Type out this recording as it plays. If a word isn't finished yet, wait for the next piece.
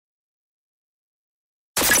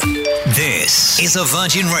This is a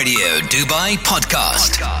Virgin Radio Dubai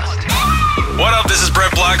podcast. What up? This is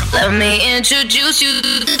Brent Black. Let me introduce you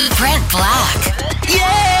to Brent Black.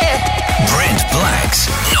 Yeah! Brent Black's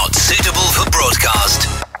Not Suitable for Broadcast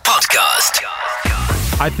podcast.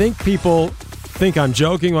 I think people think I'm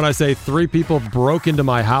joking when I say 3 people broke into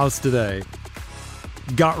my house today.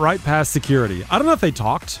 Got right past security. I don't know if they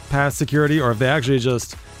talked past security or if they actually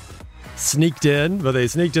just sneaked in, but they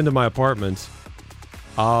sneaked into my apartment.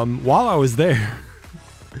 While I was there,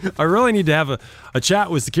 I really need to have a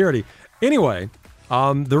chat with security. Anyway,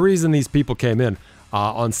 the reason these people came in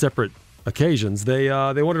on separate occasions, they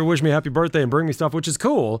wanted to wish me a happy birthday and bring me stuff, which is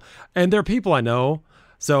cool. And they're people I know,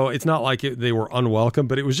 so it's not like they were unwelcome,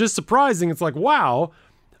 but it was just surprising. It's like, wow,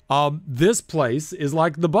 this place is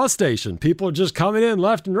like the bus station. People are just coming in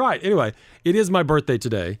left and right. Anyway, it is my birthday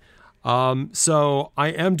today. So I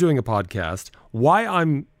am doing a podcast. Why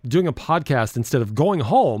I'm doing a podcast instead of going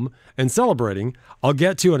home and celebrating, I'll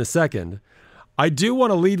get to in a second. I do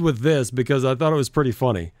want to lead with this because I thought it was pretty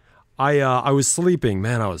funny. I was sleeping.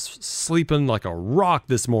 Man, I was sleeping like a rock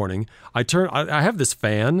this morning. I have this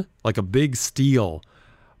fan, like a big steel,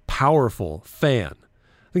 powerful fan.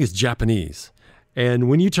 I think it's Japanese. And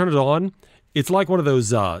when you turn it on, it's like one of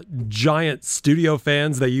those giant studio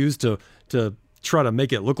fans they use to try to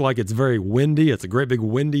make it look like it's very windy. It's a great big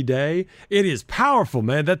windy day. It is powerful,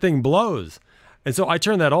 man. That thing blows. And so I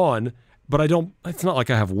turn that on, but it's not like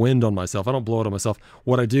I have wind on myself. I don't blow it on myself.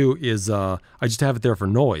 What I do is I just have it there for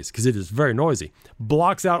noise because it is very noisy.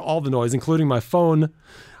 Blocks out all the noise, including my phone.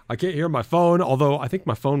 I can't hear my phone, although I think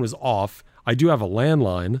my phone was off. I do have a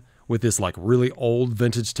landline with this like really old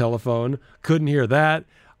vintage telephone. Couldn't hear that.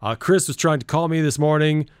 Chris was trying to call me this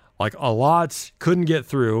morning, like a lot. Couldn't get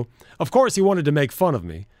through. Of course, he wanted to make fun of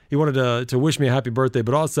me. He wanted to wish me a happy birthday,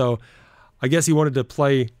 but also, I guess he wanted to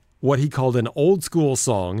play what he called an old school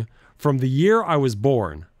song from the year I was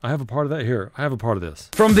born. I have a part of that here. I have a part of this.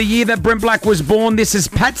 From the year that Brent Black was born, this is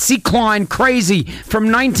Patsy Cline, Crazy, from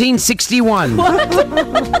 1961.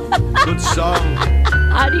 Good song.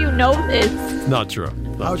 How do you know this? Not true.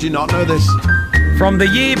 How do you not know this? From the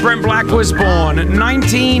year Brent Black was born,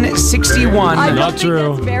 1961. I don't Not think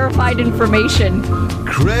true. that's verified information.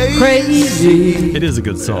 Crazy. It is a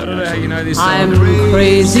good song. I don't know how you know this I'm song.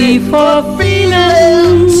 crazy for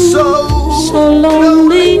feeling So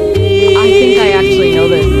lonely. I think I actually know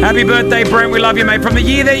this. Happy birthday, Brent. We love you, mate. From the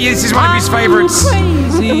year that this is one of his favorites.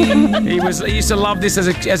 He used to love this as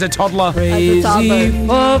a toddler. As a toddler.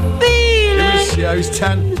 yeah, he's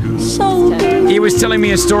 10. He was telling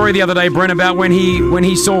me a story the other day, Brent, about when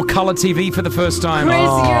he saw color TV for the first time. Chris, you're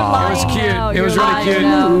lying. It was cute. now. It was You're really lying cute.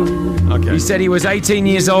 now. Okay. He said he was 18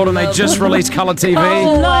 years old and they just released color TV.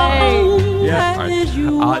 Yeah.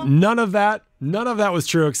 All right. None of that was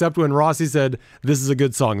true, except when Rossi said, this is a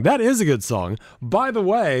good song. That is a good song. By the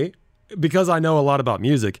way, because I know a lot about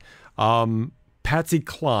music, Patsy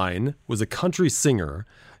Cline was a country singer.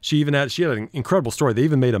 She had an incredible story. They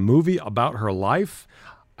even made a movie about her life.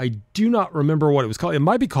 I do not remember what it was called. It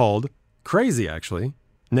might be called Crazy, actually,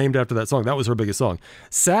 named after that song. That was her biggest song.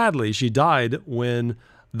 Sadly, she died when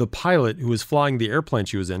the pilot who was flying the airplane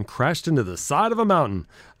she was in crashed into the side of a mountain.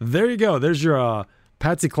 There you go. There's your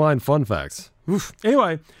Patsy Cline fun facts. Oof.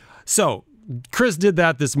 Anyway, so Chris did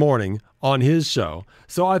that this morning on his show.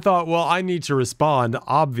 So I thought, well, I need to respond,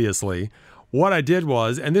 obviously. What I did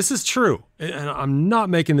was, and this is true, and I'm not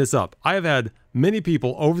making this up. I have had many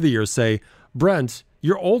people over the years say, Brent,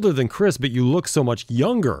 you're older than Chris, but you look so much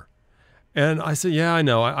younger. And I said, yeah, I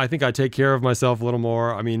know. I think I take care of myself a little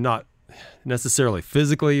more. I mean, not necessarily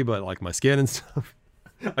physically, but like my skin and stuff.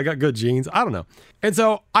 I got good genes. I don't know. And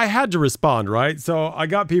so I had to respond, right? So I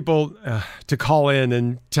got people to call in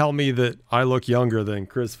and tell me that I look younger than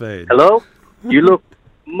Chris Fade. Hello? You look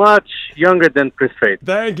much younger than Chris Fade.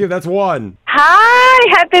 Thank you. That's one.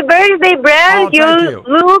 Hi, happy birthday, Brent. Oh, thank you.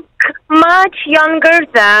 Look much younger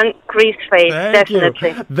than Chris Fade, Thank definitely.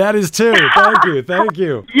 you. That is two. Thank you. Thank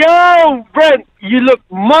you. Yo, Brent, you look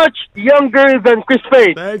much younger than Chris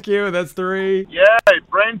Fade. Thank you. That's three. Yeah,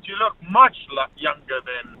 Brent, you look much younger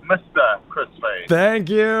than Mr. Chris Fade. Thank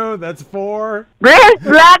you. That's four. Brent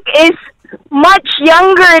Black is much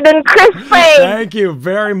younger than Chris Fade. Thank you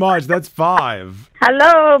very much. That's five.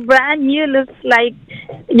 Hello, Brent. You look like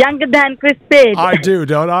younger than Chris Fade. I do,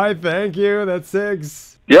 don't I? Thank you. That's six.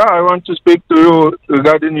 Yeah, I want to speak to you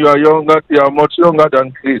regarding you are much younger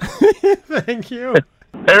than Chris. Thank you.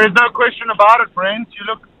 There is no question about it, Brent. You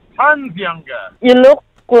look tons younger. You look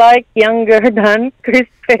like younger than Chris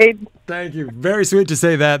Fade. Thank you. Very sweet to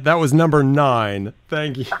say that. That was number 9.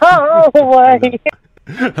 Thank you. Oh, why?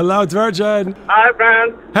 Hello, it's Virgin. Hi,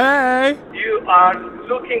 Brent. Hey. You are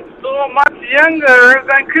looking so much younger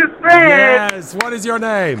than Chris Pratt. Yes. What is your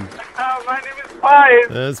name? My name is Five.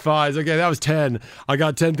 That's fine. Okay, that was 10. I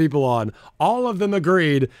got 10 people on. All of them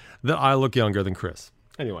agreed that I look younger than Chris.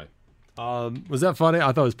 Anyway, was that funny?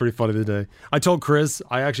 I thought it was pretty funny today. I told Chris,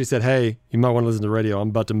 I actually said, hey, you might want to listen to radio. I'm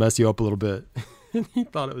about to mess you up a little bit. And he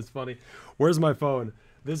thought it was funny. Where's my phone?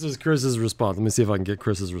 This is Chris's response. Let me see if I can get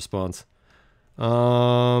Chris's response.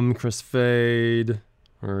 Chris Fade.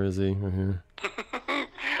 Where is he? Right here.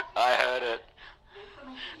 I heard it.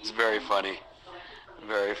 It's very funny.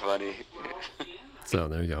 Very funny. So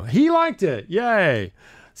there you go. He liked it. Yay.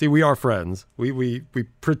 See, we are friends. We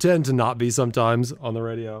pretend to not be sometimes on the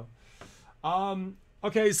radio.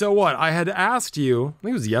 Okay, so what? I had asked you, I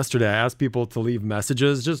think it was yesterday, I asked people to leave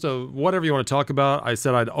messages, just whatever you want to talk about. I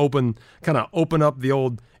said I'd open up the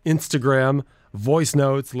old Instagram voice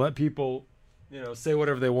notes, let people, say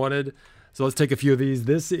whatever they wanted. So let's take a few of these.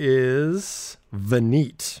 This is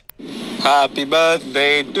Vaneet. Happy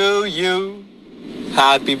birthday to you.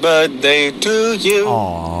 Happy birthday to you.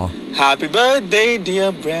 Aww. Happy birthday,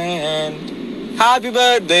 dear Brand. Happy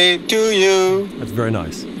birthday to you. That's very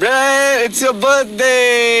nice. Brand, it's your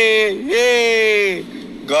birthday. Yay.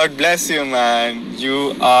 God bless you, man.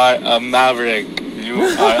 You are a maverick. You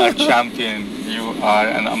are a champion. You are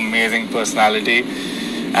an amazing personality.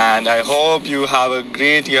 And I hope you have a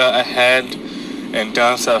great year ahead in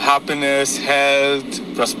terms of happiness,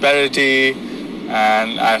 health, prosperity,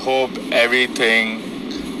 and I hope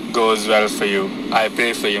everything goes well for you. I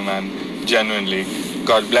pray for you, man, genuinely.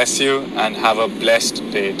 God bless you and have a blessed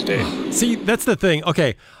day today. See, that's the thing.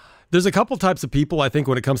 Okay, there's a couple types of people, I think,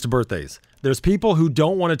 when it comes to birthdays. There's people who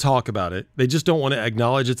don't want to talk about it. They just don't want to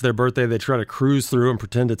acknowledge it's their birthday. They try to cruise through and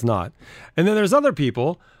pretend it's not. And then there's other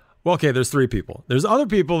people. Well, okay, there's three people. There's other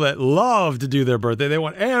people that love to do their birthday. They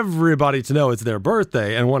want everybody to know it's their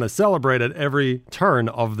birthday and want to celebrate at every turn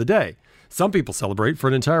of the day. Some people celebrate for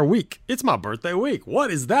an entire week. It's my birthday week.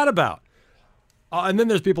 What is that about? And then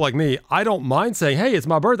there's people like me. I don't mind saying, hey, it's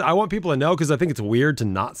my birthday. I want people to know because I think it's weird to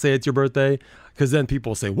not say it's your birthday because then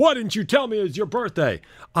people say, why didn't you tell me it's your birthday?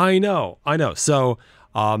 I know. So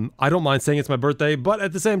I don't mind saying it's my birthday, but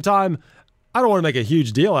at the same time, I don't want to make a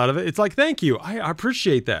huge deal out of it. It's like, thank you. I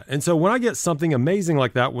appreciate that. And so when I get something amazing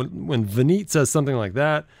like that, when Vaneet says something like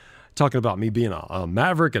that, talking about me being a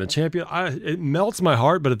maverick and a champion, it melts my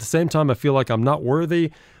heart, but at the same time, I feel like I'm not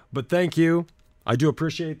worthy. But thank you. I do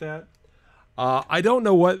appreciate that. I don't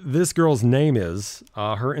know what this girl's name is.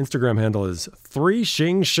 Her Instagram handle is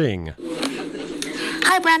 3shingshing.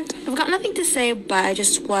 Hi, Brent. I've got nothing to say, but I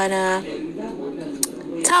just want to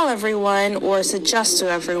tell everyone or suggest to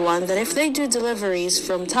everyone that if they do deliveries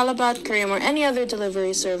from Talabat, Careem, or any other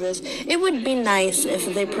delivery service, it would be nice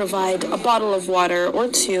if they provide a bottle of water or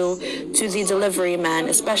two to the delivery man,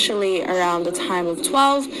 especially around the time of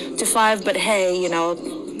 12 to 5. But hey,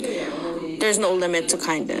 there's no limit to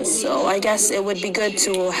kindness. So I guess it would be good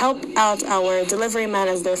to help out our delivery man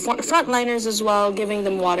as their frontliners as well. Giving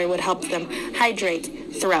them water would help them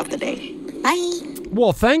hydrate throughout the day. Bye.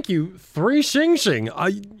 Well, thank you, 3shingshing.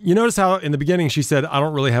 You notice how in the beginning she said, I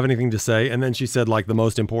don't really have anything to say. And then she said like the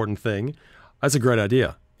most important thing. That's a great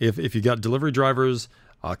idea. If you got delivery drivers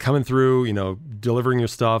coming through, delivering your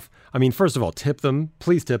stuff. I mean, first of all, tip them.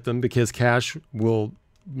 Please tip them because cash will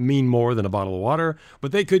mean more than a bottle of water,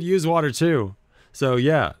 but they could use water too. So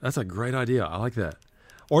yeah, that's a great idea. I like that.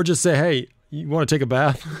 Or just say, hey, you want to take a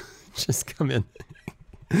bath? Just come in.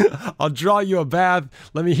 I'll draw you a bath.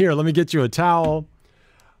 Let me get you a towel.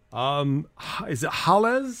 Is it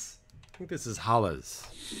Hales? I think this is Hales.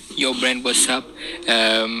 Yo, Brent, what's up?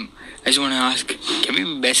 I just want to ask, can we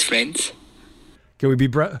be best friends? Can we be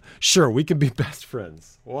Sure, we can be best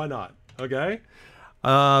friends. Why not? Okay.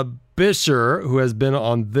 Bisher, who has been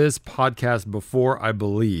on this podcast before, I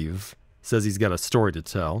believe, says he's got a story to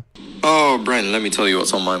tell. Oh, Brent, let me tell you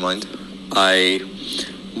what's on my mind. I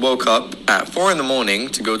woke up at 4 a.m.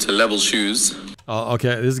 to go to Level Shoes.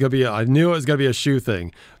 Okay, this is going to be, I knew it was going to be a shoe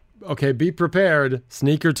thing. Okay, be prepared.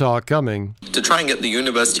 Sneaker talk coming. To try and get the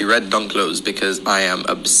University Red Dunk Lows because I am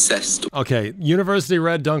obsessed. Okay, University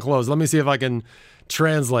Red Dunk Lows. Let me see if I can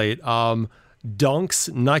translate.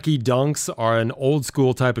 Dunks, Nike Dunks are an old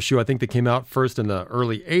school type of shoe. I think they came out first in the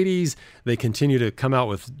early 80s. They continue to come out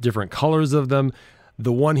with different colors of them.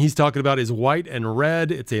 The one he's talking about is white and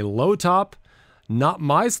red. It's a low top Not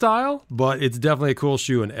my style, but it's definitely a cool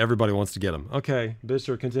shoe and everybody wants to get them. Okay,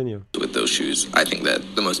 Bishop, continue. With those shoes, I think they're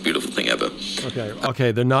the most beautiful thing ever.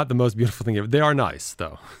 Okay, they're not the most beautiful thing ever. They are nice,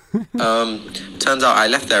 though. Turns out I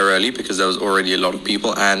left there early because there was already a lot of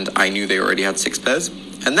people and I knew they already had 6 pairs.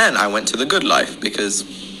 And then I went to the Good Life because...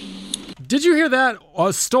 Did you hear that?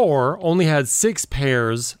 A store only had 6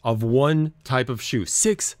 pairs of one type of shoe.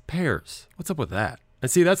 6 pairs. What's up with that? And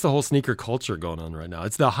see, that's the whole sneaker culture going on right now.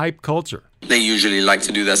 It's the hype culture. They usually like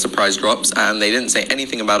to do their surprise drops, and they didn't say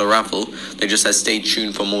anything about a raffle. They just said stay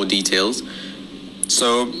tuned for more details.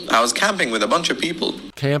 So I was camping with a bunch of people.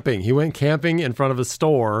 Camping. He went camping in front of a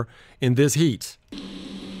store in this heat.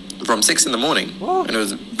 From 6 in the morning. Oh. And it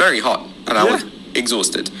was very hot, and I was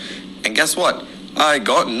exhausted. And guess what? I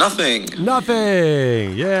got nothing.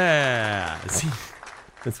 Nothing. Yeah. See,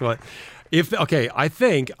 that's what... I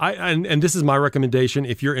think, and this is my recommendation,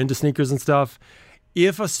 if you're into sneakers and stuff,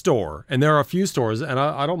 if a store, and there are a few stores, and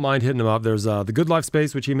I don't mind hitting them up, there's the Good Life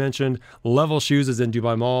Space, which he mentioned, Level Shoes is in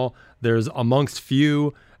Dubai Mall, there's Amongst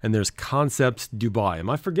Few, and there's Concepts Dubai. Am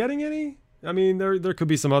I forgetting any? I mean, there could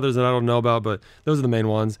be some others that I don't know about, but those are the main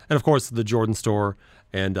ones. And of course, the Jordan store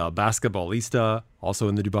and Basketballista, also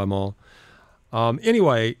in the Dubai Mall.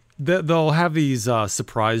 Anyway, they'll have these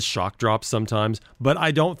surprise shock drops sometimes, but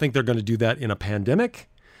I don't think they're going to do that in a pandemic.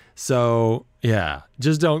 So yeah,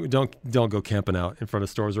 just don't go camping out in front of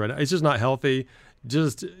stores right now. It's just not healthy.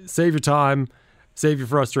 Just save your time, save your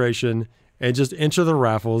frustration, and just enter the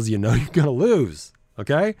raffles. You know you're going to lose.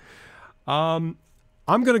 Okay. I'm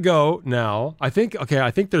going to go now. I think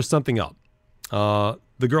there's something up.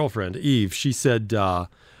 The girlfriend, Eve, she said,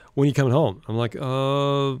 when you coming home? I'm like,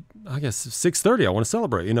 I guess 6:30. I want to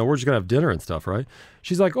celebrate. You know, we're just going to have dinner and stuff, right?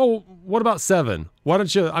 She's like, oh, what about 7? Why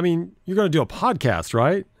don't you, I mean, you're going to do a podcast,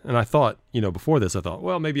 right? And I thought, before this, I thought,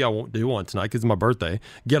 well, maybe I won't do one tonight because it's my birthday.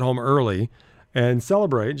 Get home early and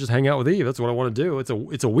celebrate, just hang out with Eve. That's what I want to do. It's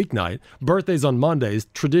a weeknight. Birthdays on Mondays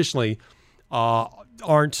traditionally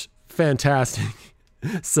aren't fantastic.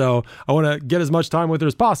 So I want to get as much time with her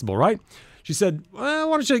as possible, right? She said, well,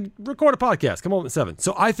 why don't you record a podcast? Come home at 7.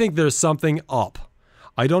 So I think there's something up.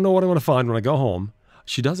 I don't know what I'm going to find when I go home.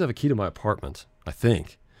 She does have a key to my apartment, I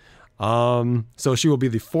think. So she will be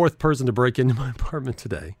the 4th person to break into my apartment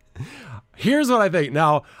today. Here's what I think.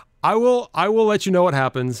 Now, I will let you know what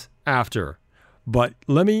happens after. But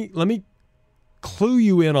let me clue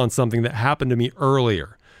you in on something that happened to me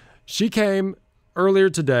earlier. She came earlier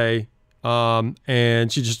today.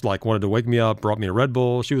 And she just wanted to wake me up, brought me a Red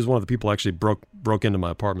Bull. She was one of the people who actually broke into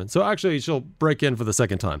my apartment. So actually she'll break in for the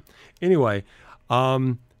 2nd time. Anyway,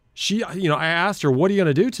 I asked her, what are you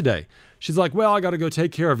going to do today? She's like, well, I got to go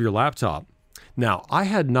take care of your laptop. Now, I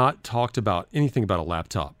had not talked about anything about a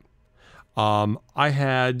laptop. I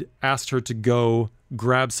had asked her to go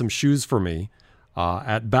grab some shoes for me,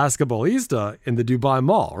 at Basketballista in the Dubai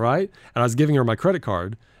Mall, right? And I was giving her my credit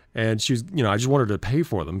card. And she was, I just wanted to pay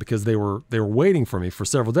for them because they were waiting for me for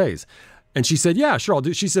several days. And she said, yeah, sure, I'll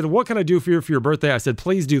do. She said, what can I do for you for your birthday? I said,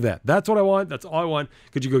 please do that. That's what I want. That's all I want.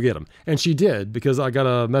 Could you go get them? And she did, because I got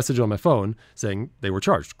a message on my phone saying they were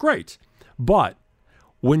charged. Great. But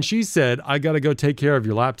when she said, I got to go take care of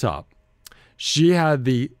your laptop, she had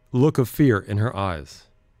the look of fear in her eyes.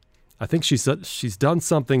 I think she said she's done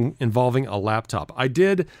something involving a laptop. I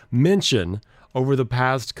did mention over the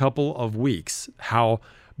past couple of weeks how,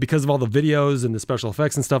 because of all the videos and the special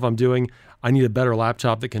effects and stuff I'm doing, I need a better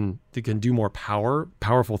laptop that can do more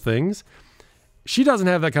powerful things. She doesn't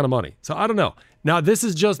have that kind of money. So I don't know. Now, this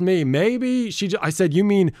is just me. Maybe I said, you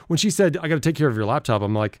mean, when she said, I got to take care of your laptop,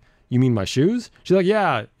 I'm like, you mean my shoes? She's like,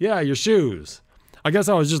 yeah, your shoes. I guess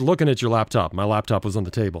I was just looking at your laptop. My laptop was on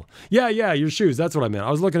the table. Yeah, your shoes. That's what I meant. I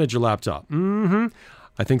was looking at your laptop.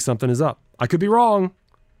 I think something is up. I could be wrong,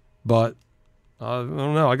 but I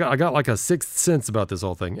don't know. I got like a 6th sense about this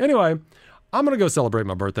whole thing. Anyway, I'm going to go celebrate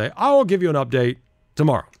my birthday. I will give you an update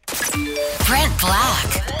tomorrow. Brent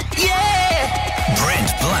Black. Yeah!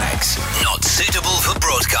 Brent Black's Not Suitable for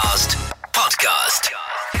Broadcast.